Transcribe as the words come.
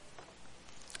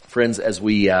Friends, as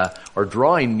we are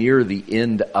drawing near the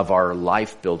end of our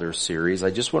Life Builder series, I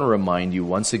just want to remind you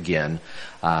once again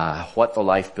what the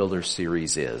Life Builder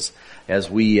series is.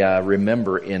 As we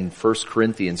remember in 1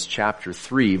 Corinthians chapter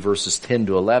 3, verses 10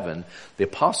 to 11, the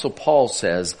Apostle Paul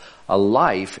says, a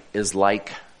life is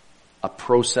like a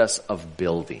process of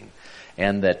building.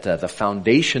 And that the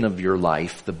foundation of your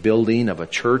life, the building of a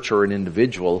church or an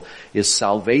individual, is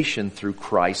salvation through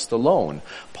Christ alone.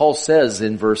 Paul says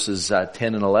in verses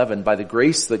 10 and 11, by the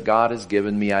grace that God has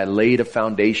given me, I laid a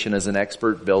foundation as an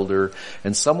expert builder,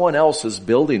 and someone else is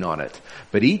building on it.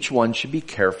 But each one should be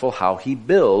careful how he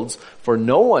builds, for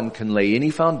no one can lay any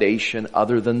foundation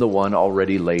other than the one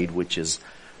already laid, which is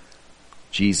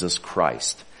Jesus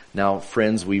Christ. Now,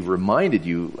 friends, we reminded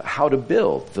you how to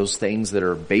build those things that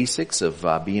are basics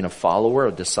of being a follower,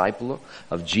 a disciple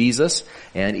of Jesus.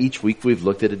 And each week we've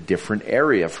looked at a different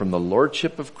area, from the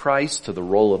Lordship of Christ to the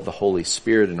role of the Holy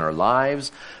Spirit in our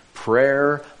lives,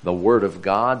 prayer, the Word of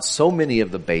God, so many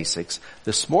of the basics.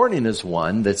 This morning is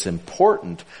one that's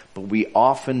important, but we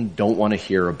often don't want to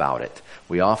hear about it.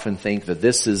 We often think that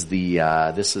this is the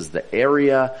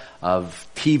area of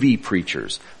TV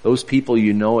preachers. Those people,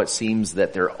 it seems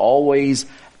that they're always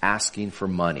asking for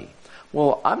money.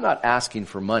 Well, I'm not asking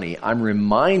for money. I'm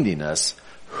reminding us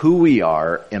who we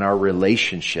are in our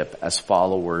relationship as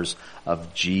followers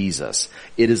of Jesus.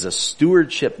 It is a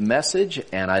stewardship message,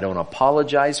 and I don't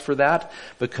apologize for that,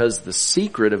 because the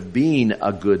secret of being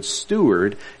a good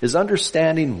steward is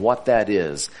understanding what that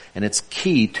is, and it's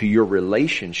key to your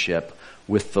relationship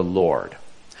with the Lord.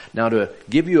 Now, to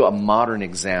give you a modern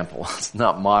example, it's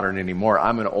not modern anymore.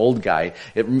 I'm an old guy.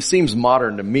 It seems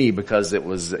modern to me because it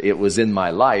was in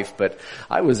my life, but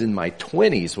I was in my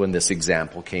 20s when this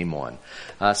example came on.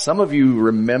 Some of you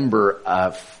remember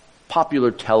a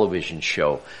popular television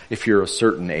show, if you're a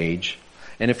certain age.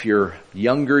 And if you're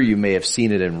younger, you may have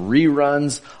seen it in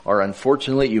reruns, or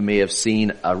unfortunately, you may have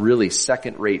seen a really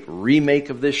second-rate remake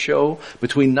of this show.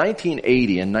 Between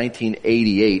 1980 and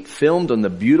 1988, filmed on the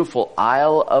beautiful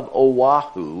Isle of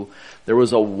Oahu, there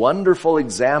was a wonderful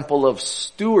example of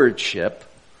stewardship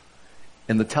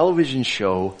in the television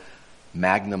show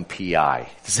Magnum P.I.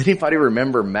 Does anybody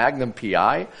remember Magnum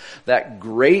P.I.? That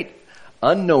great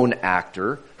unknown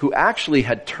actor who actually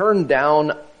had turned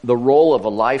down the role of a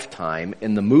lifetime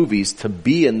in the movies to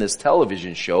be in this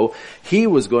television show. He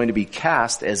was going to be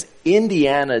cast as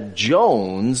Indiana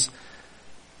Jones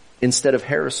instead of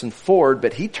Harrison Ford,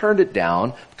 but he turned it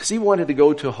down because he wanted to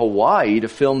go to Hawaii to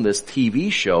film this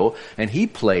TV show, and he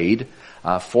played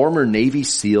former Navy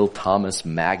SEAL Thomas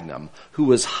Magnum, who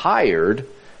was hired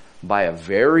by a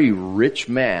very rich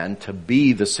man to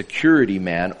be the security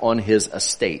man on his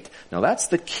estate. Now that's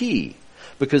the key,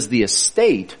 because the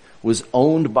estate was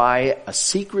owned by a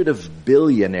secretive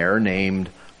billionaire named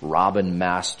Robin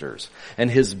Masters. And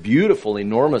his beautiful,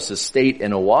 enormous estate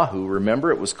in Oahu, remember,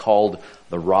 it was called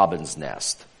the Robin's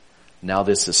Nest. Now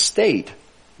this estate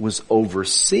was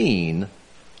overseen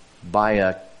by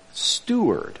a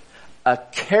steward, a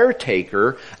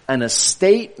caretaker, an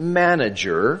estate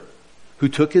manager who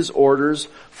took his orders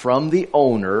from the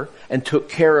owner and took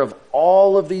care of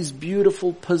all of these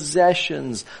beautiful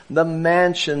possessions, the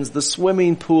mansions, the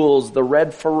swimming pools, the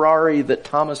red Ferrari that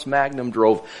Thomas Magnum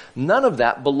drove. None of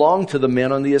that belonged to the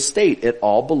men on the estate. It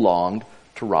all belonged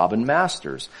to Robin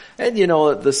Masters. And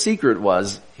the secret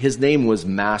was, his name was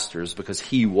Masters because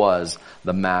he was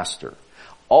the master.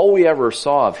 All we ever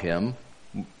saw of him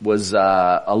was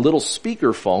a little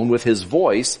speakerphone with his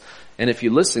voice. And if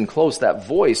you listen close, that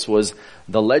voice was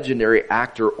the legendary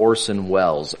actor Orson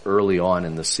Welles early on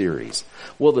in the series.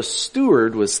 Well, the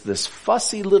steward was this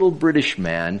fussy little British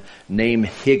man named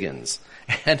Higgins.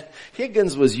 And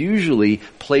Higgins was usually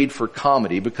played for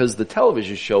comedy because the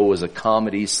television show was a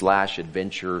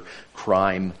comedy/adventure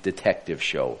crime detective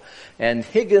show. And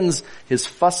Higgins, his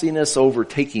fussiness over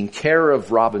taking care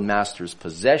of Robin Masters'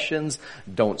 possessions,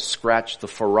 don't scratch the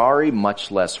Ferrari, much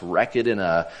less wreck it in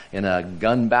a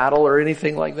gun battle or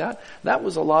anything like that. That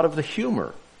was a lot of the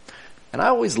humor. And I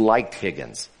always liked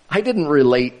Higgins. I didn't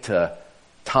relate to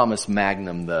Thomas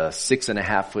Magnum, the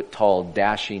 6.5-foot tall,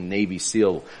 dashing Navy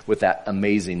SEAL with that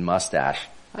amazing mustache.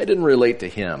 I didn't relate to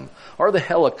him. Or the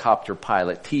helicopter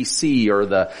pilot, TC, or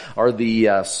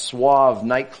the suave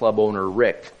nightclub owner,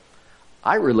 Rick.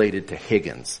 I related to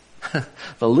Higgins.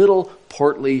 The little,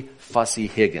 portly, fussy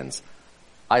Higgins.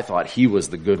 I thought he was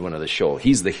the good one of the show.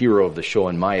 He's the hero of the show,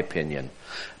 in my opinion.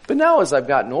 But now as I've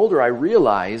gotten older, I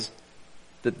realize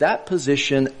that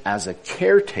position as a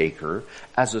caretaker,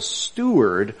 as a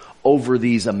steward over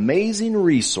these amazing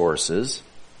resources,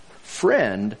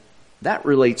 friend, That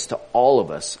relates to all of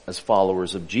us as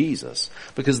followers of Jesus,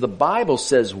 because the Bible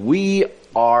says we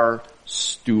are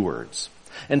stewards.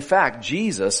 In fact,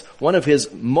 Jesus, one of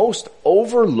his most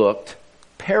overlooked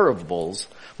parables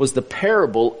was the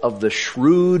parable of the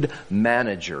shrewd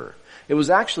manager. It was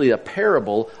actually a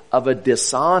parable of a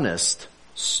dishonest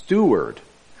steward.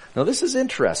 Now this is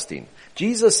interesting.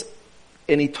 Jesus,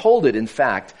 and he told it in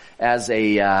fact as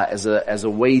a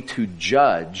way to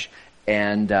judge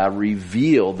and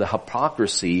reveal the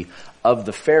hypocrisy of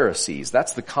the Pharisees.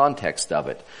 That's the context of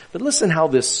it. But listen how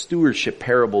this stewardship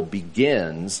parable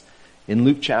begins in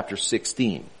Luke chapter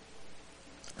 16.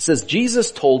 It says,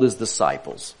 Jesus told his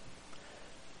disciples,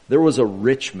 there was a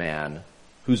rich man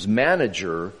whose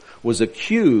manager was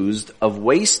accused of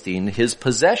wasting his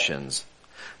possessions.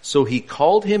 So he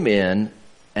called him in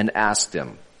and asked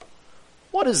him,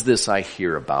 what is this I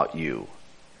hear about you?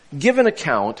 Give an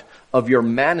account of your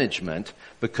management,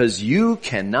 because you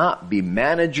cannot be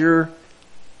manager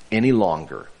any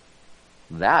longer.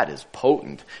 That is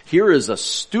potent. Here is a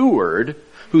steward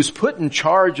who's put in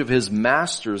charge of his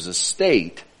master's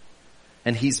estate,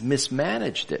 and he's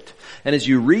mismanaged it. And as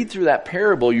you read through that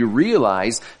parable, you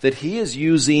realize that he is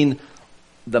using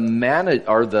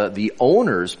the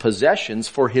owner's possessions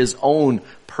for his own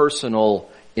personal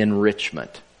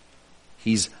enrichment.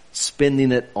 He's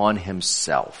spending it on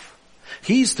himself.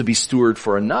 He's to be steward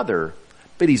for another,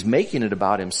 but he's making it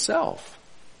about himself.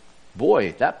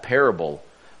 Boy, that parable,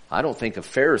 I don't think of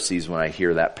Pharisees when I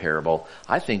hear that parable.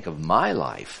 I think of my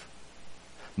life.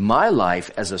 My life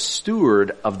as a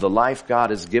steward of the life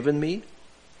God has given me,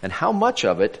 and how much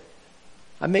of it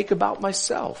I make about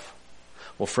myself.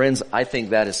 Well, friends, I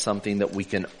think that is something that we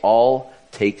can all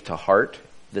take to heart,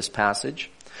 this passage.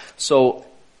 So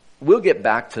we'll get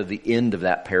back to the end of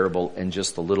that parable in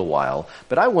just a little while,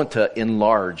 but I want to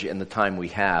enlarge in the time we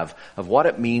have of what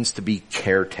it means to be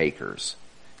caretakers.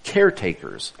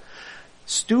 Caretakers.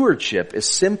 Stewardship is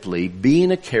simply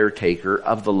being a caretaker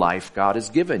of the life God has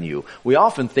given you. We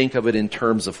often think of it in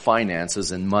terms of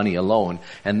finances and money alone,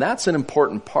 and that's an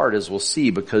important part, as we'll see,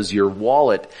 because your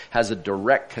wallet has a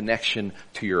direct connection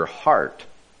to your heart.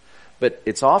 But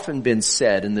it's often been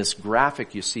said, and this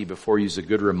graphic you see before you is a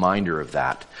good reminder of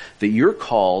that you're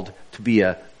called to be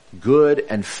a good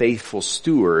and faithful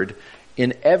steward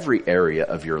in every area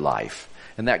of your life.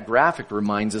 And that graphic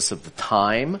reminds us of the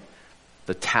time,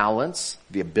 the talents,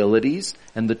 the abilities,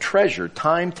 and the treasure.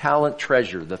 Time, talent,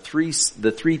 treasure, the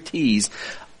three T's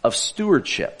of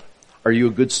stewardship. Are you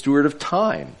a good steward of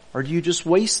time? Or do you just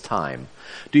waste time?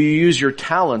 Do you use your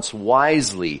talents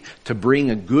wisely to bring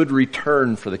a good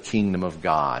return for the kingdom of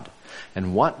God?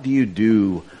 And what do you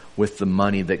do with the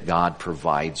money that God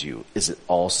provides you? Is it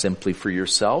all simply for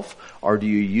yourself, or do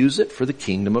you use it for the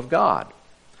kingdom of God?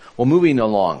 Well, moving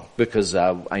along, because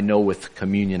I know with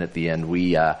communion at the end,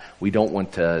 we don't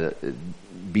want to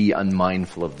be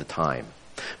unmindful of the time.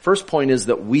 First point is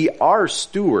that we are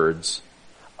stewards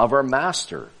of our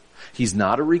master. He's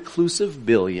not a reclusive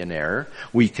billionaire.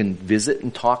 We can visit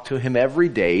and talk to him every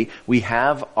day. We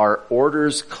have our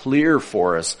orders clear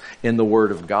for us in the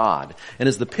Word of God. And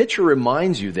as the picture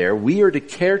reminds you there, we are to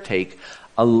caretake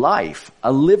a life,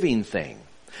 a living thing.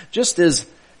 Just as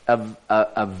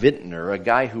a vintner, a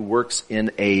guy who works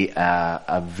in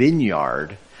a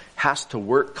vineyard, has to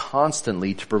work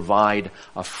constantly to provide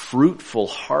a fruitful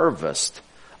harvest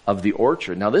of the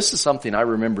orchard. Now, this is something I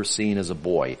remember seeing as a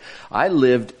boy. I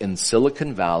lived in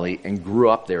Silicon Valley and grew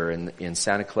up there in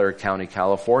Santa Clara County,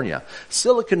 California.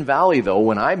 Silicon Valley, though,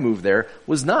 when I moved there,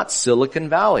 was not Silicon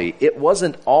Valley. It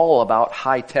wasn't all about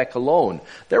high tech alone.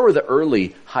 There were the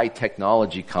early high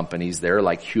technology companies there,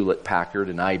 like Hewlett Packard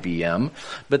and IBM,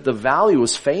 but the valley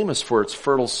was famous for its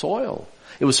fertile soil.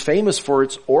 It was famous for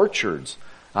its orchards.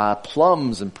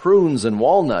 Plums and prunes and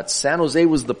walnuts. San Jose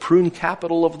was the prune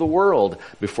capital of the world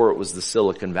before it was the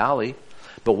Silicon Valley.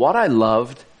 But what I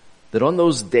loved, that on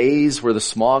those days where the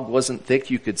smog wasn't thick,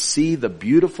 you could see the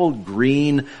beautiful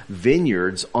green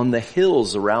vineyards on the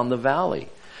hills around the valley.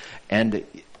 And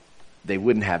they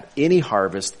wouldn't have any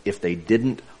harvest if they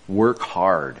didn't work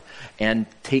hard and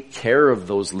take care of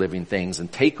those living things and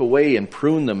take away and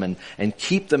prune them and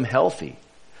keep them healthy.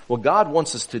 Well, God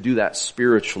wants us to do that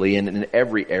spiritually and in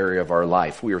every area of our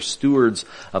life. We are stewards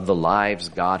of the lives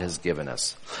God has given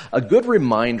us. A good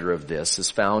reminder of this is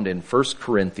found in 1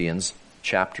 Corinthians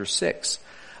chapter 6.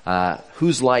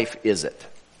 Whose life is it?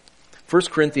 1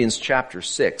 Corinthians chapter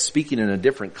 6, speaking in a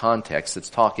different context, it's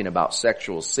talking about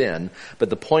sexual sin, but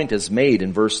the point is made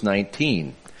in verse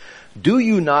 19. Do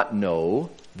you not know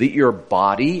that your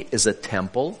body is a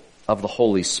temple of the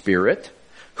Holy Spirit,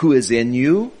 who is in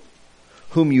you,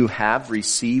 whom you have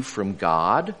received from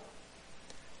God?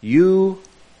 You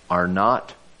are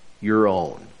not your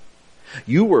own.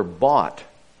 You were bought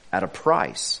at a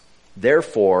price.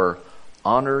 Therefore,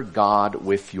 honor God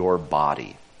with your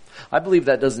body. I believe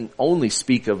that doesn't only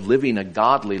speak of living a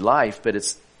godly life, but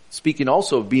it's speaking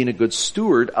also of being a good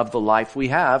steward of the life we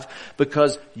have,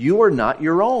 because you are not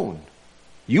your own.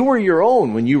 You were your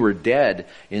own when you were dead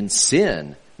in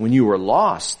sin, when you were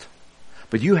lost.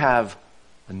 But you have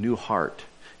a new heart.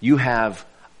 You have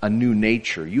a new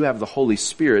nature. You have the Holy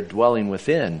Spirit dwelling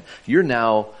within. You're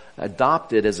now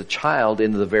adopted as a child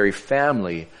into the very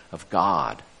family of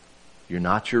God. You're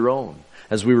not your own.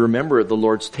 As we remember at the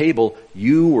Lord's table,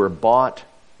 you were bought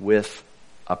with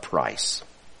a price.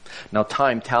 Now,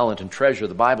 time, talent, and treasure,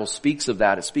 the Bible speaks of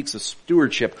that. It speaks of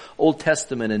stewardship, Old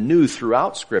Testament and New,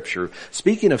 throughout Scripture.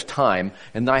 Speaking of time,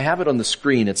 and I have it on the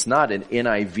screen, it's not an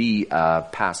NIV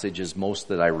passage as most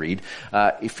that I read.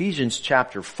 Ephesians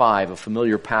chapter 5, a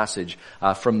familiar passage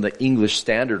from the English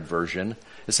Standard Version.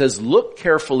 It says, "Look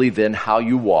carefully then how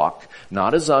you walk,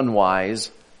 not as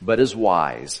unwise, but as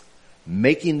wise,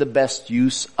 making the best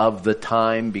use of the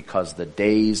time, because the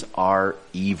days are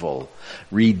evil."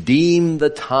 Redeem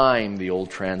the time, the old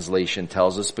translation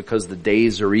tells us, because the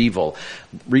days are evil.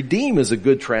 Redeem is a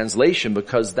good translation,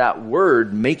 because that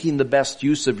word, making the best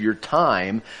use of your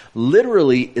time,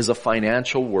 literally is a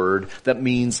financial word that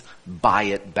means buy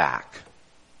it back.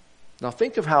 Now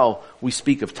think of how we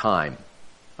speak of time.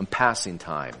 I'm passing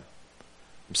time.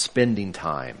 I'm spending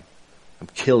time. I'm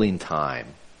killing time.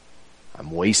 I'm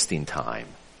wasting time.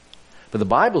 But the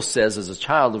Bible says, as a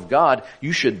child of God,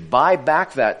 you should buy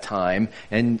back that time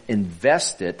and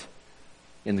invest it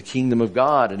in the kingdom of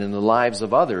God and in the lives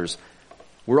of others.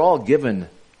 We're all given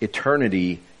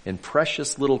eternity in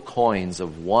precious little coins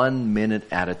of 1 minute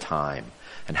at a time.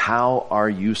 And how are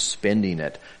you spending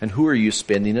it? And who are you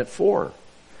spending it for?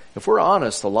 If we're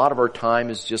honest, a lot of our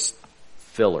time is just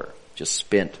filler, just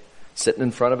spent sitting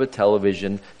in front of a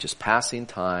television, just passing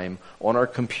time, on our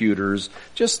computers,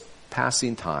 just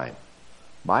passing time.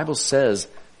 Bible says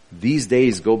these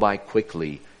days go by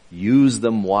quickly. Use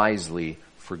them wisely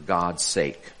for God's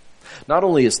sake. Not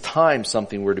only is time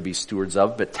something we're to be stewards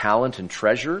of, but talent and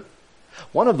treasure.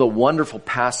 One of the wonderful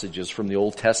passages from the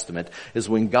Old Testament is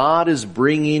when God is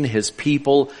bringing His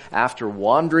people, after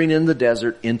wandering in the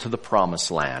desert, into the promised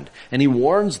land. And He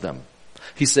warns them.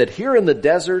 He said, "Here in the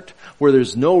desert, where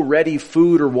there's no ready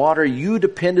food or water, you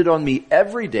depended on me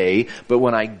every day. But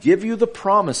when I give you the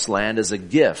promised land as a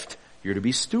gift," you're to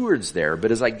be stewards there,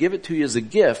 "but as I give it to you as a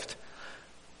gift,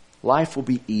 life will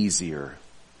be easier.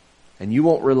 And you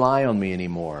won't rely on me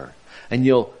anymore. And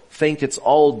you'll think it's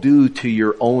all due to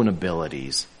your own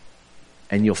abilities.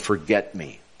 And you'll forget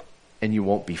me. And you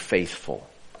won't be faithful."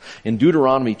 In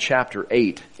Deuteronomy chapter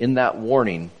 8, in that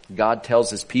warning, God tells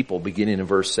His people, beginning in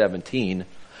verse 17,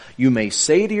 "You may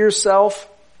say to yourself,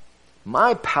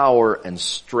 my power and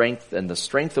strength and the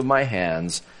strength of my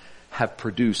hands have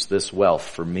produced this wealth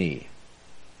for me.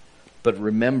 But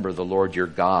remember the Lord your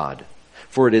God,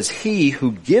 for it is He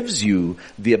who gives you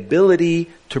the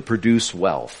ability to produce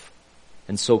wealth,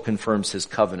 and so confirms His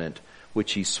covenant,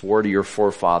 which He swore to your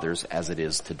forefathers as it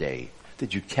is today."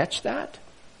 Did you catch that?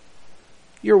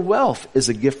 Your wealth is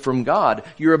a gift from God.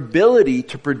 Your ability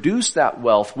to produce that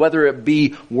wealth, whether it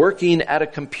be working at a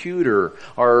computer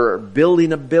or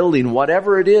building a building,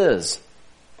 whatever it is,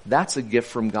 that's a gift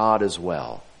from God as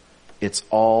well. It's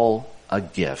all a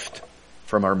gift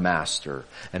from our Master,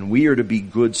 and we are to be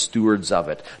good stewards of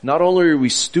it. Not only are we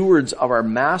stewards of our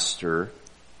Master,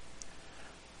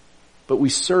 but we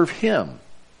serve Him,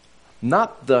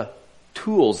 not the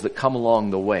tools that come along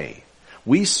the way.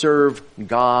 We serve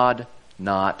God,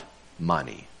 not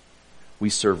money. We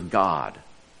serve God,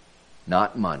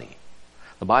 not money.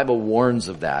 The Bible warns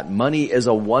of that. Money is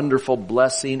a wonderful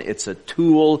blessing. It's a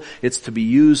tool. It's to be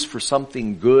used for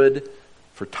something good,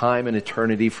 for time and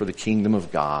eternity, for the kingdom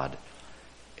of God.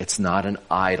 It's not an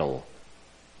idol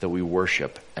that we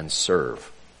worship and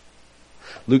serve.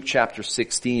 Luke chapter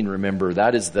 16, remember,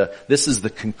 this is the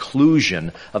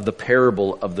conclusion of the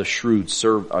parable of the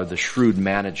shrewd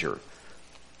manager.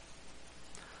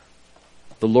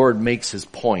 The Lord makes His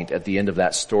point at the end of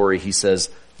that story. He says,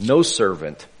 "No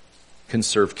servant can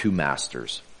serve two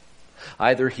masters.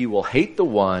 Either he will hate the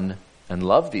one and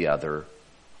love the other,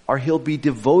 or he'll be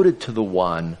devoted to the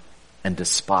one and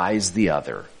despise the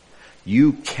other.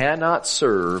 You cannot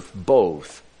serve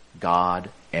both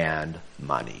God and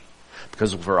money."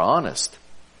 Because if we're honest,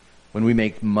 when we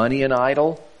make money an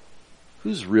idol,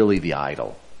 who's really the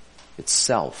idol? It's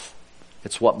self.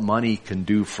 It's what money can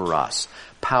do for us.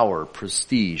 Power,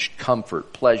 prestige,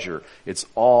 comfort, pleasure. It's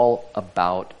all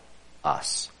about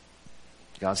us.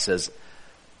 God says,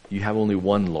 you have only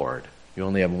one Lord. You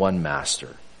only have one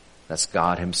master. That's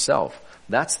God himself.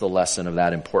 That's the lesson of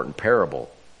that important parable.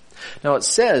 Now it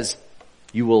says,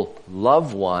 you will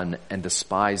love one and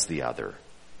despise the other.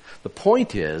 The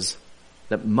point is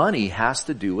that money has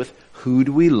to do with who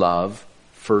do we love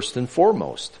first and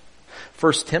foremost.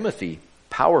 1 Timothy,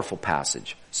 powerful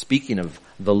passage, speaking of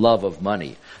the love of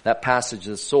money. That passage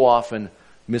is so often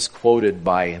misquoted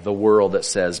by the world that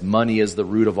says money is the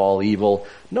root of all evil.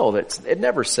 No, it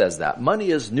never says that. Money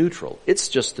is neutral. It's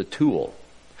just a tool.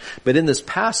 But in this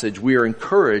passage, we are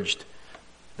encouraged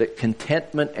that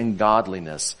contentment and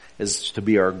godliness is to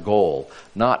be our goal,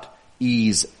 not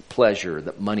ease, pleasure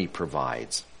that money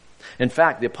provides. In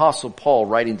fact, the Apostle Paul,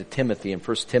 writing to Timothy in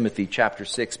 1 Timothy chapter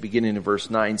 6, beginning in verse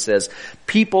 9, says,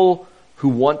 people who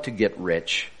want to get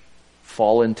rich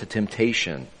fall into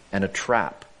temptation and a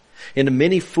trap, into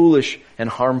many foolish and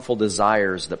harmful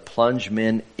desires that plunge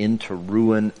men into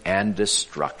ruin and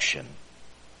destruction.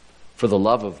 For the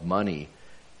love of money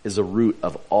is a root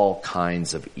of all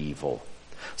kinds of evil.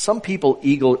 Some people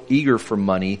eager for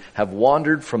money have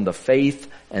wandered from the faith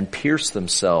and pierced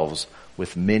themselves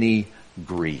with many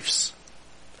griefs.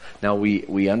 Now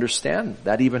we understand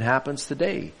that even happens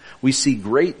today. We see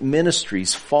great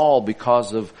ministries fall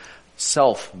because of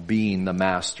self being the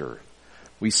master.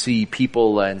 We see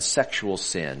people in sexual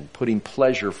sin, putting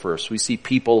pleasure first. We see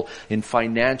people in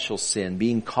financial sin,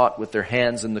 being caught with their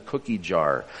hands in the cookie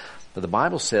jar. But the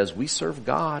Bible says we serve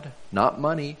God, not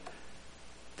money.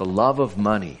 The love of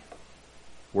money,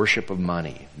 worship of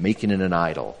money, making it an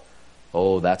idol.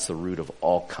 Oh, that's the root of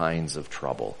all kinds of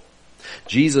trouble.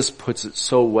 Jesus puts it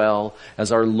so well,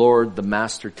 as our Lord, the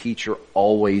master teacher,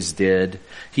 always did.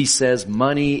 He says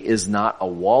money is not a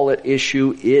wallet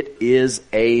issue, it is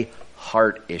a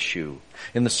heart issue.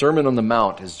 In the Sermon on the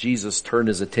Mount, as Jesus turned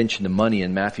his attention to money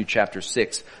in Matthew chapter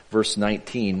 6, verse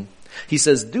 19, he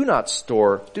says, do not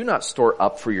store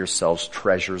up for yourselves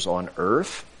treasures on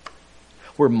earth,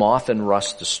 where moth and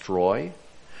rust destroy,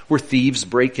 where thieves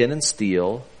break in and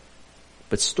steal,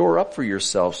 but store up for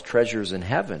yourselves treasures in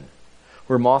heaven,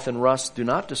 where moth and rust do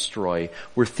not destroy,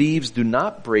 where thieves do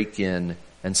not break in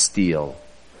and steal.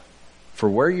 For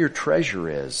where your treasure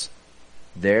is,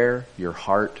 there your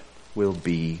heart will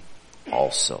be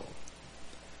also.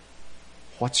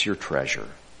 What's your treasure?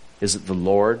 Is it the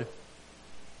Lord?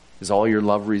 Is all your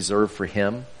love reserved for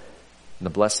Him and the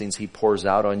blessings He pours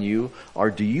out on you? Or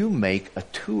do you make a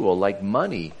tool like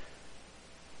money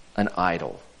an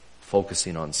idol,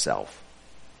 focusing on self?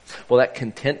 Well, that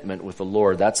contentment with the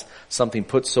Lord, that's something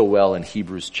put so well in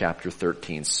Hebrews chapter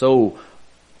 13, so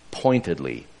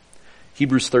pointedly.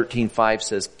 Hebrews 13:5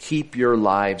 says, keep your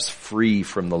lives free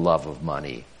from the love of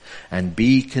money and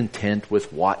be content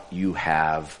with what you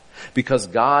have, because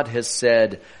God has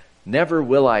said, never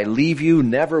will I leave you,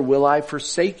 never will I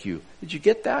forsake you. Did you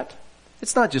get that?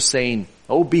 It's not just saying,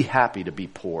 oh, be happy to be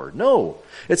poor. No,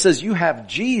 it says you have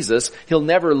Jesus, He'll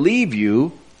never leave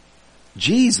you.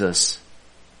 Jesus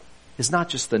is not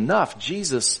just enough.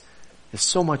 Jesus is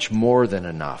so much more than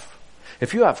enough.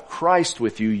 If you have Christ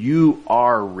with you, you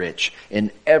are rich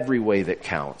in every way that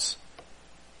counts.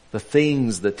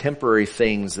 The temporary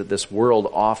things that this world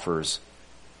offers,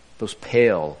 those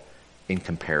pale in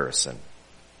comparison.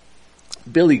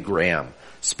 Billy Graham,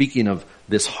 speaking of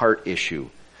this heart issue,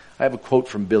 I have a quote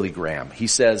from Billy Graham. He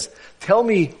says, tell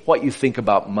me what you think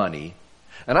about money,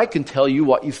 and I can tell you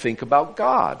what you think about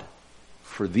God.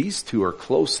 For these two are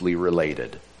closely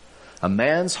related. A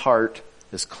man's heart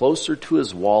is closer to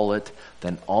his wallet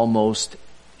than almost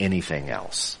anything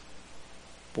else.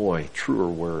 Boy, truer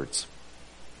words.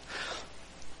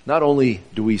 Not only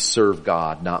do we serve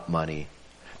God, not money,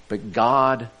 but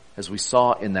God, as we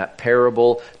saw in that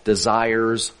parable,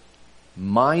 desires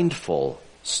mindful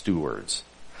stewards.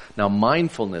 Now,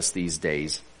 mindfulness these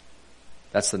days,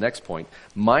 that's the next point.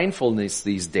 Mindfulness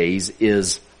these days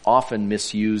is often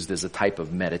misused as a type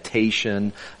of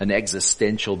meditation, an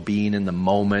existential being in the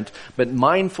moment. But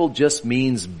mindful just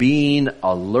means being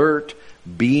alert,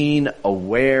 being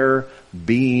aware,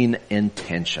 being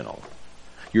intentional.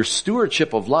 Your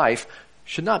stewardship of life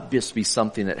should not just be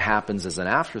something that happens as an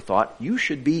afterthought. You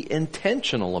should be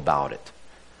intentional about it.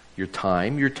 Your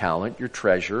time, your talent, your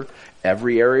treasure,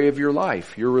 every area of your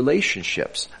life, your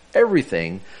relationships,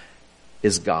 everything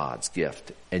is God's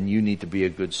gift, and you need to be a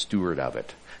good steward of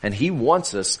it. And He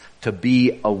wants us to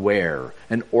be aware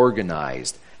and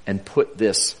organized and put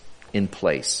this in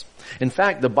place. In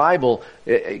fact, the Bible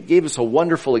gave us a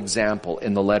wonderful example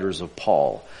in the letters of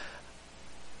Paul.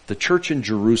 the church in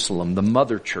Jerusalem, the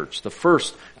mother church, the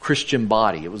first Christian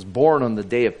body. It was born on the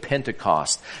day of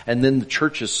Pentecost, and then the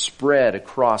churches spread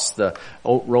across the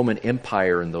Roman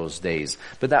Empire in those days.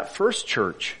 But that first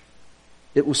church,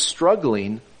 it was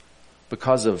struggling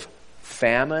because of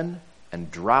famine and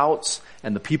droughts,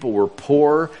 and the people were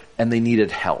poor and they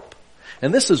needed help.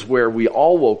 And this is where we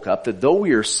all woke up that though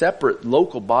we are separate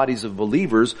local bodies of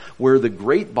believers, we're the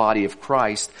great body of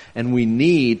Christ, and we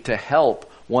need to help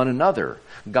one another.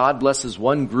 God blesses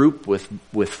one group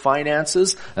with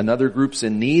finances, another group's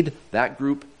in need, that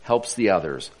group helps the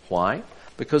others. Why?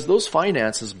 Because those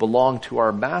finances belong to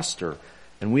our master,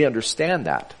 and we understand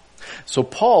that. So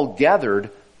Paul gathered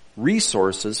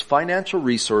resources, financial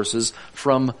resources,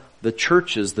 from the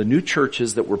churches, the new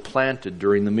churches that were planted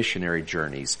during the missionary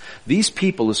journeys. These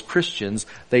people as Christians,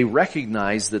 they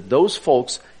recognized that those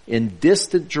folks in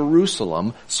distant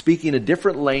Jerusalem, speaking a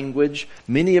different language,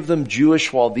 many of them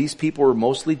Jewish while these people were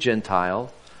mostly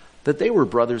Gentile, that they were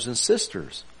brothers and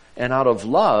sisters. And out of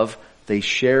love, they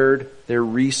shared their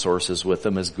resources with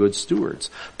them as good stewards.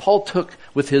 Paul took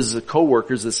with his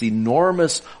co-workers this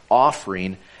enormous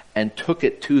offering and took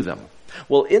it to them.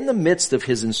 Well, in the midst of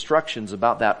his instructions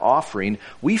about that offering,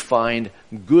 we find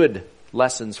good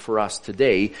lessons for us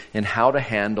today in how to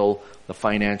handle the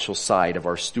financial side of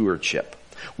our stewardship.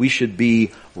 We should be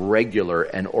regular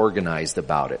and organized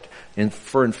about it. And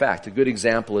in fact, a good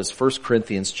example is 1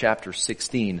 Corinthians chapter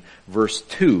 16, verse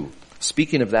 2.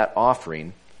 Speaking of that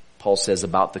offering, Paul says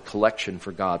about the collection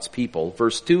for God's people.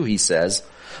 Verse 2, he says,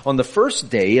 "On the first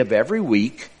day of every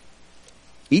week,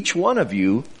 each one of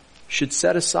you should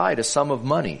set aside a sum of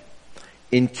money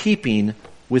in keeping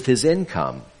with his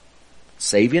income,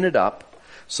 saving it up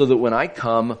so that when I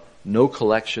come, no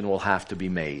collection will have to be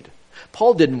made."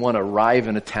 Paul didn't want to arrive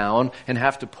in a town and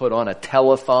have to put on a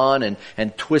telethon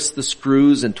and twist the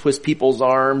screws and twist people's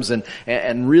arms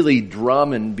and really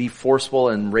drum and be forceful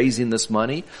in raising this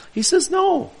money. He says,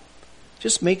 no,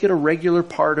 just make it a regular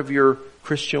part of your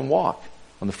Christian walk.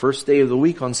 On the first day of the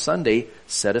week, on Sunday,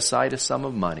 set aside a sum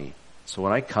of money. So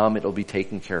when I come, it'll be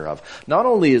taken care of. Not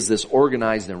only is this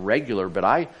organized and regular, but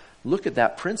I look at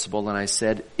that principle and I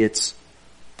said, it's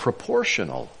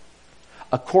proportional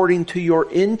according to your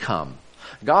income.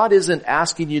 God isn't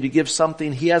asking you to give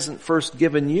something He hasn't first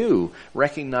given you,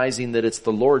 recognizing that it's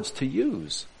the Lord's to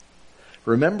use.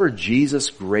 Remember Jesus'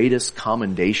 greatest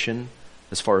commendation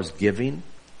as far as giving?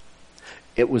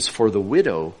 It was for the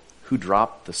widow who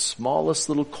dropped the smallest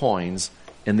little coins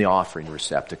in the offering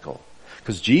receptacle.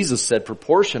 Because Jesus said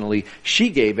proportionally, she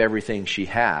gave everything she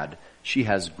had. She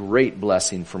has great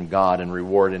blessing from God and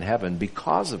reward in heaven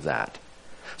because of that.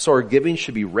 So our giving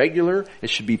should be regular, it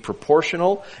should be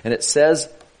proportional, and it says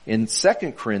in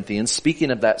 2 Corinthians, speaking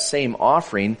of that same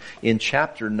offering, in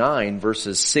chapter 9,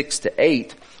 verses 6 to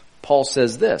 8, Paul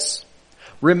says this,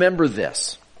 "Remember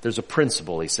this." There's a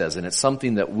principle, he says, and it's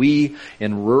something that we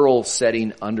in rural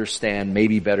setting understand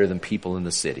maybe better than people in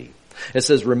the city. It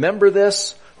says, "Remember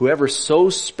this, whoever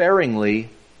sows sparingly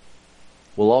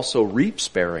will also reap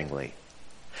sparingly,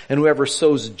 and whoever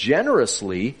sows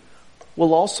generously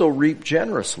will also reap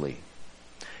generously.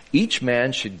 Each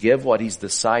man should give what he's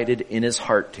decided in his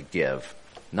heart to give,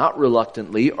 not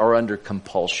reluctantly or under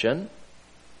compulsion,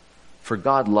 for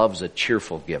God loves a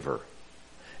cheerful giver.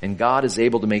 And God is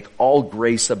able to make all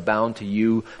grace abound to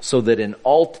you, so that in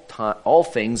all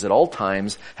things at all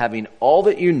times, having all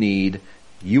that you need,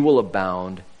 you will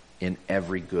abound in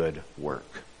every good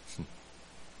work."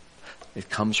 It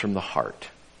comes from the heart.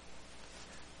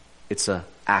 It's an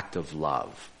act of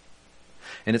love.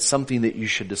 And it's something that you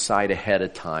should decide ahead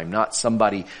of time, not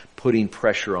somebody putting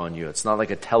pressure on you. It's not like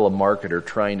a telemarketer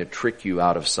trying to trick you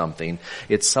out of something.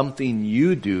 It's something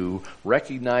you do,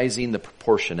 recognizing the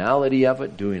proportionality of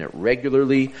it, doing it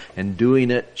regularly, and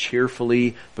doing it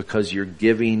cheerfully because you're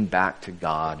giving back to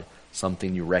God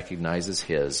something you recognize as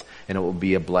His, and it will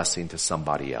be a blessing to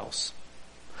somebody else.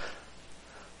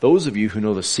 Those of you who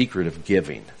know the secret of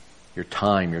giving, your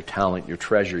time, your talent, your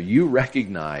treasure, you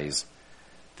recognize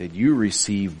that you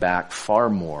receive back far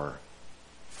more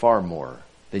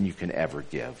than you can ever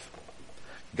give.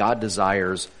 God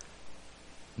desires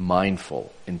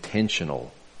mindful,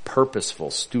 intentional,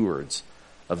 purposeful stewards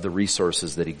of the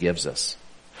resources that He gives us.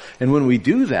 And when we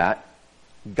do that,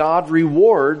 God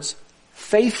rewards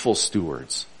faithful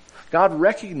stewards. God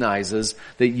recognizes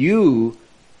that you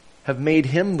have made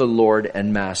Him the Lord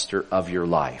and Master of your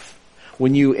life.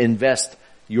 When you invest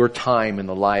your time in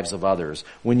the lives of others,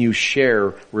 when you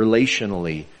share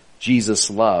relationally Jesus'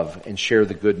 love and share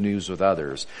the good news with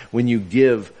others, when you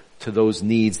give to those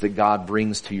needs that God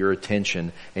brings to your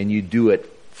attention and you do it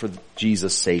for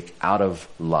Jesus' sake out of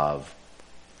love,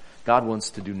 God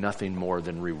wants to do nothing more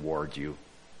than reward you.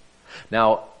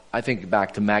 Now, I think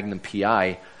back to Magnum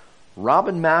PI.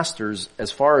 Robin Masters,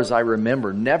 as far as I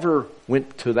remember, never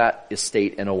went to that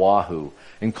estate in Oahu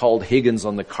and called Higgins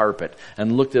on the carpet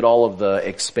and looked at all of the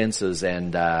expenses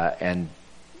and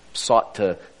sought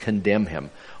to condemn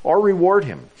him or reward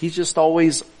him. He's just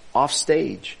always off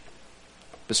stage.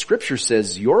 The Scripture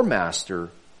says your master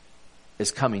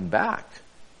is coming back.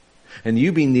 And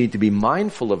you need to be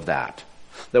mindful of that.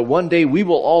 That one day we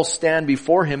will all stand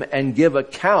before him and give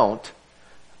account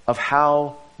of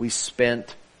how we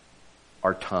spent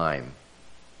our time,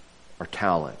 our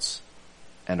talents,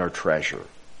 and our treasure.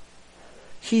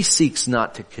 He seeks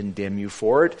not to condemn you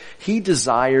for it. He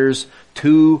desires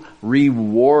to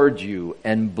reward you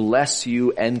and bless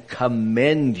you and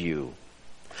commend you.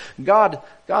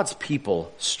 God's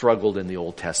people struggled in the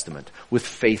Old Testament with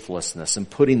faithlessness and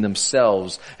putting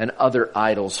themselves and other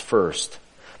idols first.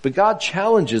 But God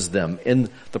challenges them in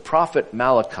the prophet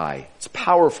Malachi. It's a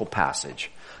powerful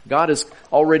passage. God has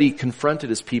already confronted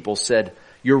his people, said,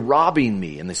 "You're robbing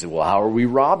me." And they said, "Well, how are we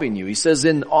robbing you?" He says,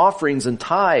 "In offerings and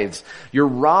tithes, you're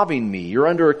robbing me. You're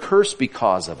under a curse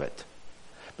because of it."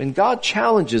 And God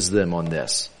challenges them on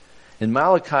this. In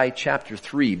Malachi chapter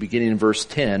 3, beginning in verse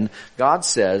 10, God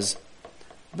says,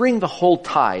 "Bring the whole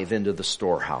tithe into the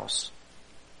storehouse,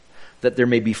 that there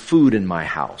may be food in my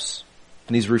house."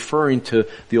 And he's referring to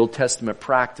the Old Testament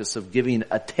practice of giving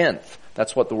a tenth.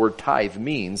 That's what the word tithe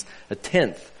means, a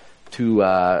tenth to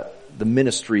the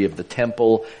ministry of the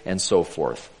temple and so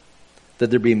forth.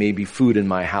 That there may be food in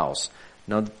my house.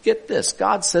 Now get this,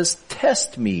 God says,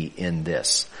 "Test me in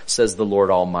this," says the Lord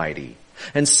Almighty,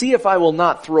 "and see if I will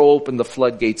not throw open the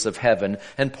floodgates of heaven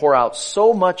and pour out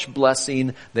so much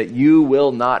blessing that you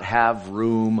will not have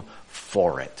room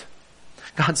for it."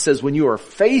 God says, when you are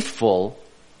faithful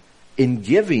in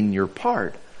giving your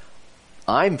part,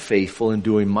 I'm faithful in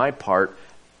doing my part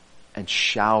and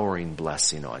showering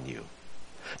blessing on you.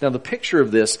 Now the picture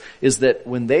of this is that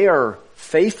when they are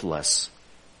faithless,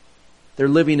 they're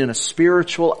living in a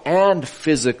spiritual and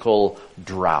physical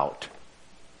drought.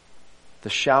 The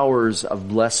showers of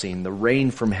blessing, the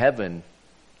rain from heaven,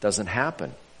 doesn't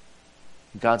happen.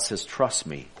 God says, "Trust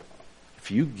me.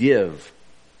 If you give,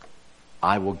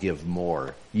 I will give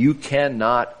more." You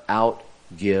cannot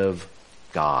outgive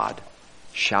God.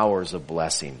 Showers of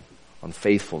blessing on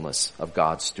faithfulness of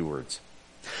God's stewards.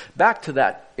 Back to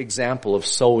that example of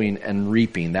sowing and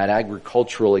reaping, that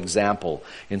agricultural example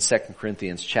in 2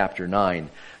 Corinthians chapter 9.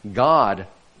 God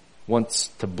wants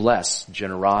to bless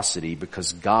generosity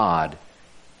because God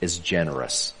is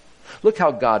generous. Look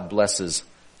how God blesses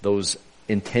those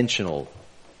intentional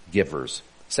givers.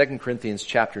 2 Corinthians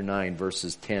chapter 9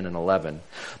 verses 10 and 11.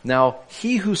 "Now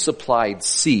he who supplied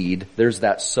seed," there's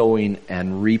that sowing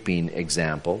and reaping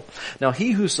example. "Now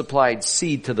he who supplied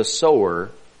seed to the sower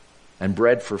and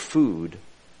bread for food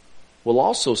will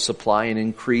also supply and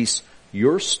increase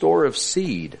your store of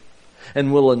seed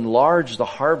and will enlarge the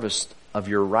harvest of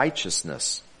your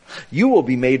righteousness. You will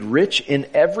be made rich in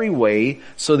every way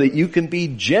so that you can be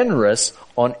generous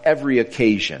on every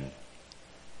occasion.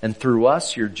 And through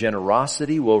us, your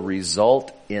generosity will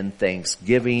result in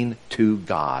thanksgiving to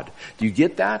God." Do you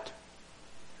get that?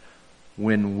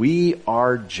 When we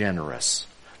are generous,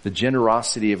 the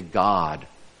generosity of God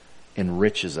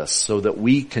enriches us so that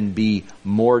we can be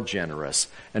more generous.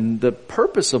 And the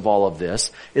purpose of all of this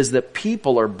is that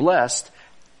people are blessed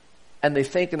and they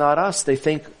thank not us, they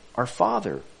thank our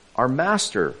Father, our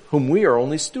Master, whom we are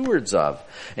only stewards of.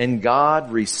 And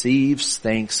God receives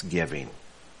thanksgiving.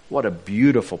 What a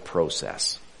beautiful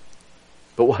process.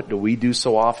 But what do we do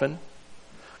so often?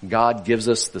 God gives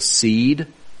us the seed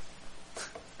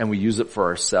and we use it for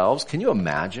ourselves. Can you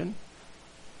imagine?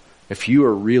 If you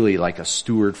are really like a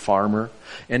steward farmer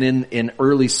and in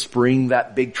early spring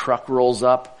that big truck rolls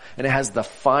up and it has the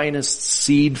finest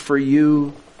seed for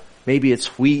you. Maybe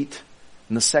it's wheat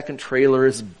and the second trailer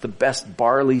is the best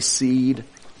barley seed.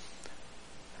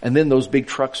 And then those big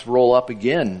trucks roll up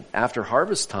again after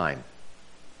harvest time.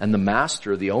 And the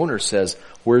master, the owner says,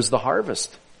 "Where's the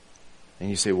harvest?" And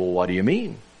you say, "Well, what do you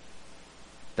mean?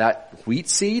 That wheat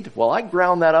seed? Well, I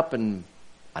ground that up and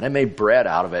I made bread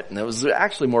out of it. And it was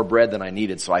actually more bread than I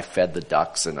needed, so I fed the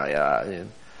ducks. And well,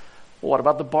 what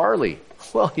about the barley?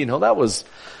 Well, that was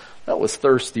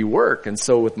thirsty work. And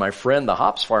so with my friend, the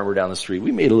hops farmer down the street,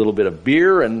 we made a little bit of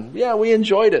beer and we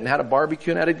enjoyed it and had a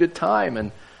barbecue and had a good time.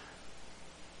 And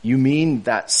you mean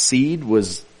that seed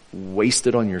was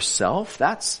wasted on yourself?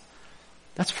 That's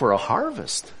for a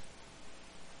harvest.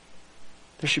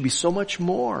 There should be so much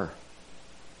more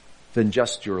than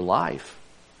just your life.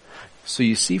 So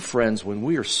you see, friends, when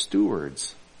we are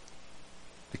stewards,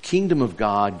 The kingdom of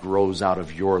God grows out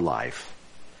of your life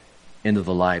into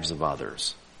the lives of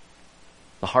others.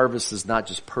 The harvest is not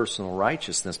just personal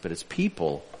righteousness, but it's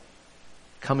people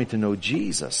coming to know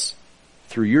Jesus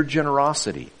through your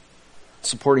generosity,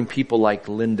 supporting people like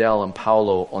Lindell and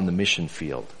Paolo on the mission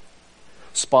field,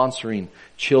 sponsoring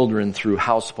children through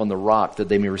House Upon the Rock that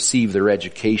they may receive their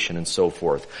education and so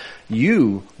forth.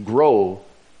 You grow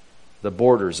the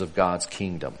borders of God's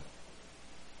kingdom,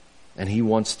 and He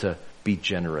wants to be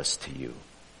generous to you.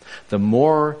 The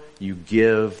more you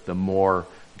give, the more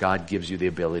God gives you the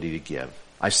ability to give.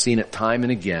 I've seen it time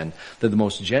and again that the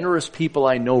most generous people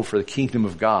I know for the kingdom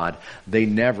of God, they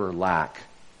never lack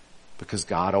because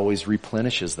God always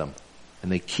replenishes them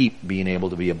and they keep being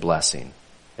able to be a blessing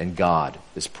and God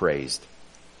is praised.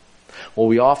 Well,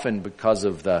 we often, because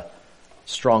of the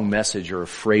strong message, are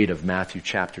afraid of Matthew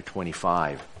chapter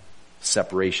 25,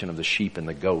 separation of the sheep and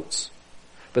the goats.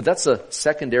 But that's a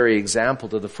secondary example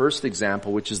to the first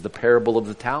example, which is the parable of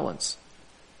the talents.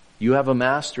 You have a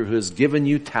master who has given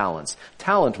you talents.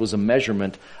 Talent was a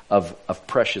measurement of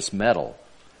precious metal,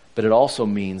 but it also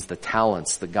means the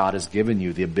talents that God has given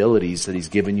you, the abilities that He's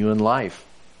given you in life.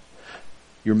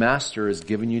 Your master has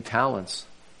given you talents,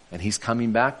 and He's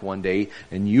coming back one day,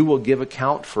 and you will give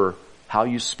account for how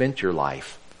you spent your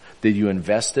life. Did you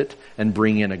invest it and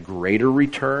bring in a greater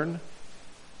return,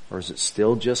 or is it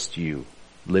still just you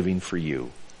living for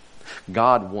you?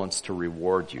 God wants to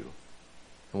reward you.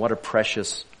 And what a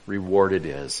precious reward it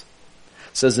is.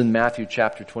 It says in Matthew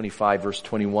chapter 25 verse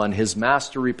 21, His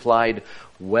master replied,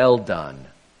 "Well done,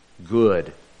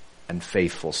 good and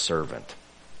faithful servant."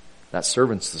 That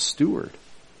servant's the steward.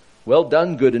 "Well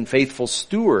done, good and faithful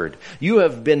steward. You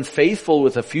have been faithful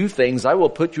with a few things. I will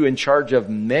put you in charge of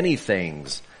many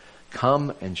things.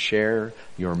 Come and share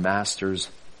your master's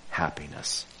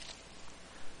happiness."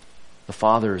 The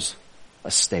Father's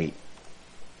estate,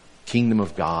 kingdom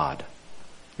of God,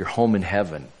 your home in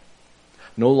heaven.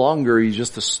 No longer are you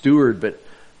just a steward, but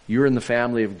you're in the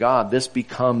family of God. This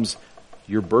becomes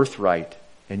your birthright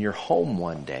and your home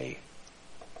one day.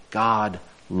 God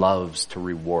loves to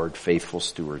reward faithful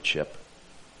stewardship.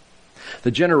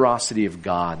 The generosity of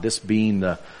God, this being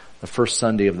the first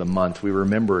Sunday of the month, we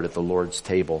remember it at the Lord's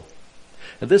table.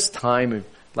 At this time, I'd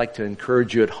like to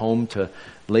encourage you at home to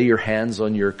lay your hands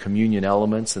on your communion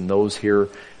elements, and those here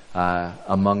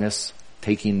among us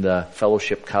taking the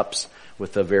fellowship cups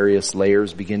with the various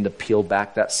layers, begin to peel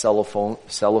back that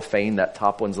cellophane. That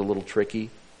top one's a little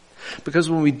tricky. Because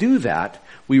when we do that,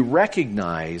 we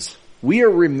recognize we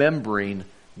are remembering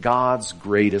God's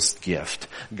greatest gift,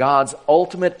 God's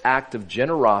ultimate act of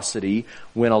generosity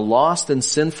when a lost and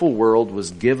sinful world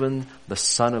was given the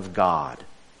Son of God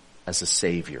as a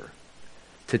Savior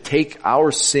to take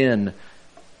our sin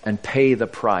and pay the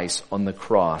price on the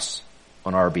cross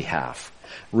on our behalf.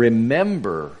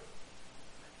 Remember,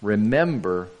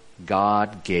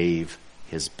 God gave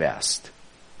His best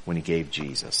when He gave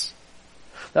Jesus.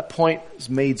 That point is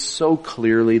made so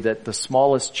clearly that the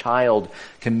smallest child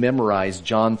can memorize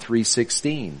John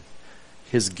 3:16.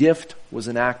 His gift was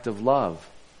an act of love.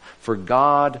 For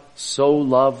God so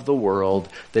loved the world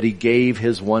that He gave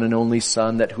His one and only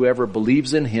Son, that whoever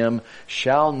believes in Him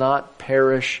shall not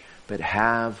perish but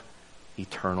have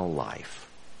eternal life.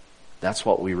 That's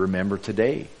what we remember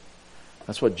today.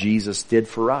 That's what Jesus did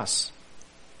for us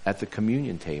at the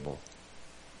communion table.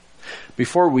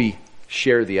 Before we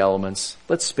share the elements,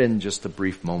 let's spend just a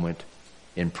brief moment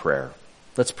in prayer.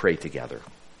 Let's pray together.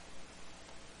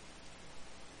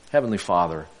 Heavenly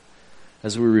Father,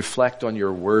 as we reflect on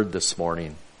your word this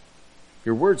morning,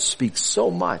 your word speaks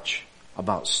so much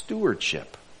about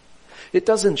stewardship. It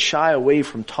doesn't shy away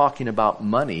from talking about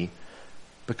money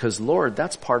because, Lord,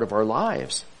 that's part of our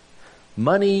lives.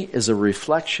 Money is a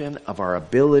reflection of our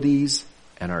abilities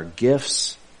and our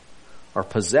gifts, our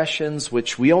possessions,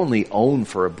 which we only own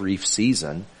for a brief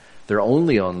season. They're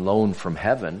only on loan from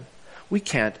heaven. We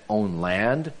can't own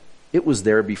land. It was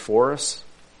there before us.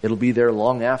 It'll be there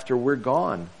long after we're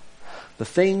gone. The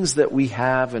things that we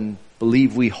have and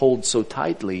believe we hold so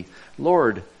tightly,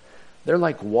 Lord, they're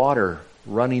like water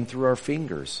running through our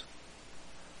fingers.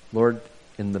 Lord,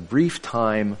 in the brief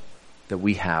time that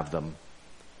we have them,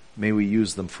 may we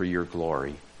use them for your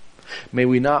glory. May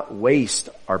we not waste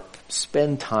or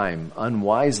spend time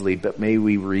unwisely, but may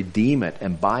we redeem it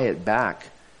and buy it back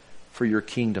for your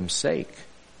kingdom's sake.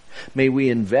 May we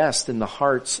invest in the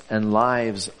hearts and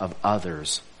lives of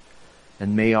others.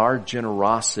 And may our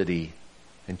generosity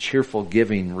and cheerful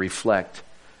giving reflect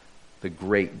the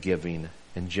great giving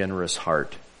and generous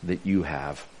heart that you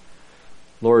have.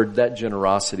 Lord, that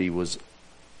generosity was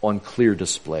on clear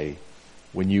display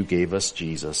when you gave us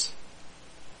Jesus.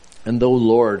 And though,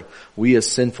 Lord, we as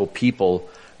sinful people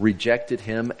rejected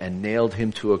him and nailed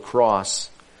him to a cross,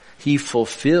 he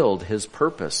fulfilled his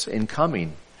purpose in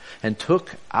coming and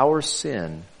took our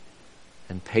sin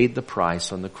and paid the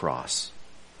price on the cross.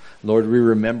 Lord, we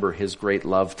remember his great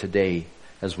love today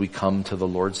as we come to the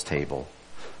Lord's table.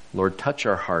 Lord, touch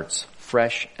our hearts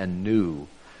fresh and new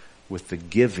with the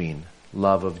giving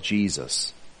love of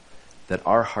Jesus, that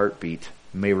our heartbeat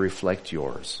may reflect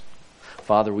yours.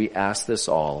 Father, we ask this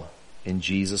all in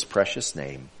Jesus' precious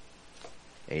name.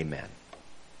 Amen.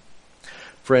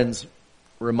 Friends,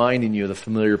 reminding you of the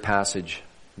familiar passage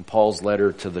in Paul's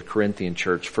letter to the Corinthian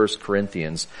church, 1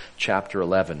 Corinthians chapter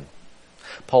 11.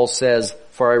 Paul says,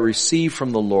 "For I received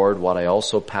from the Lord what I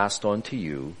also passed on to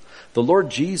you. The Lord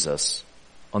Jesus,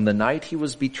 on the night he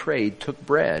was betrayed, took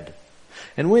bread.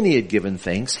 And when he had given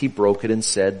thanks, he broke it and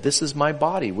said, 'This is my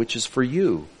body, which is for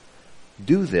you.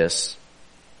 Do this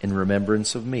in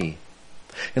remembrance of me.'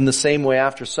 In the same way,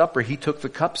 after supper, he took the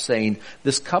cup, saying,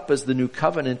 'This cup is the new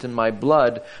covenant in my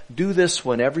blood. Do this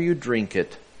whenever you drink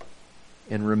it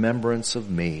in remembrance of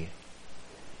me.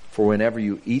 For whenever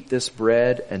you eat this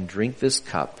bread and drink this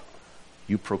cup,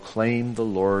 you proclaim the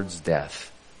Lord's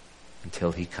death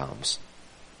until he comes.'"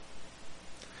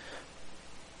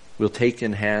 We'll take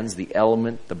in hands the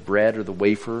element, the bread or the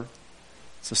wafer.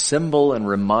 It's a symbol and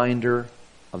reminder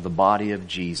of the body of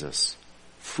Jesus,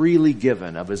 freely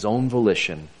given of his own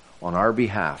volition on our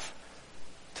behalf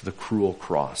to the cruel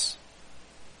cross.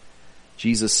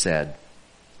 Jesus said,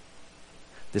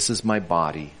 "This is my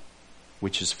body,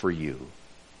 which is for you.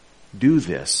 Do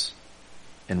this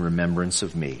in remembrance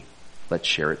of me." Let's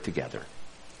share it together.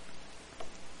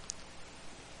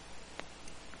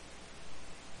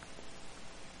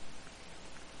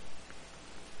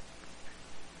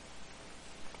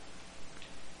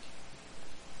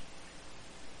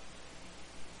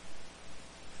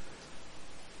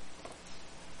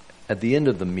 At the end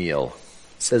of the meal,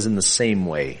 it says, "In the same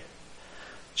way,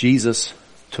 Jesus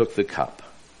took the cup."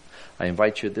 I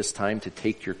invite you at this time to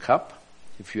take your cup.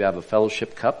 If you have a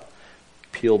fellowship cup,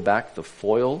 peel back the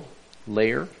foil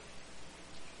layer.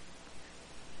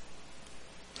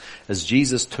 As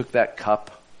Jesus took that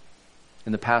cup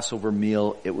in the Passover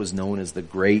meal, it was known as the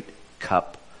great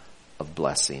cup of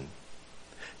blessing.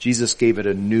 Jesus gave it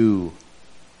a new,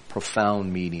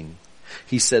 profound meaning.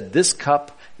 He said, "This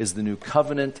cup is the new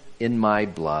covenant in my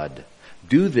blood.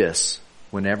 Do this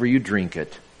whenever you drink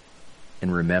it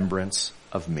in remembrance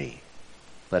of me."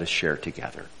 Let us share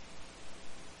together.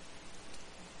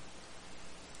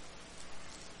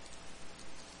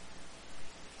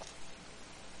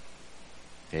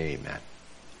 Amen.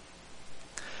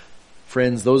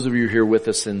 Friends, those of you here with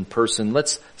us in person,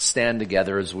 let's stand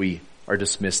together as we are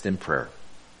dismissed in prayer.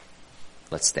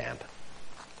 Let's stand.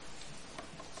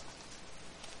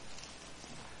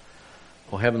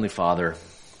 Oh, Heavenly Father,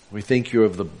 we thank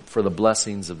you for the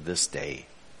blessings of this day.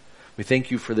 We thank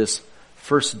you for this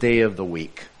first day of the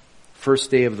week.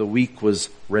 First day of the week was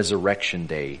Resurrection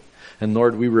Day. And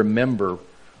Lord, we remember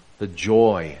the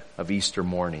joy of Easter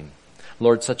morning.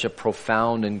 Lord, such a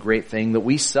profound and great thing that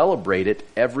we celebrate it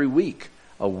every week,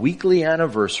 a weekly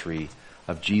anniversary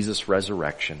of Jesus'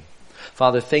 resurrection.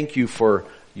 Father, thank you for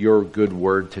your good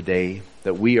word today,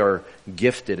 that we are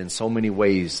gifted in so many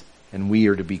ways, and we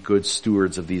are to be good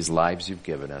stewards of these lives you've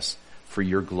given us for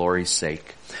your glory's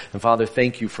sake. And Father,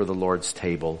 thank you for the Lord's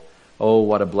table. Oh,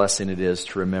 what a blessing it is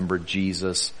to remember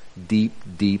Jesus' deep,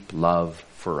 deep love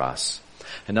for us.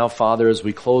 And now, Father, as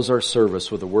we close our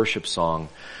service with a worship song,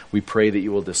 we pray that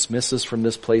you will dismiss us from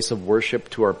this place of worship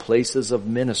to our places of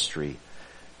ministry.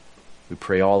 We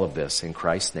pray all of this in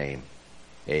Christ's name.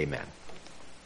 Amen.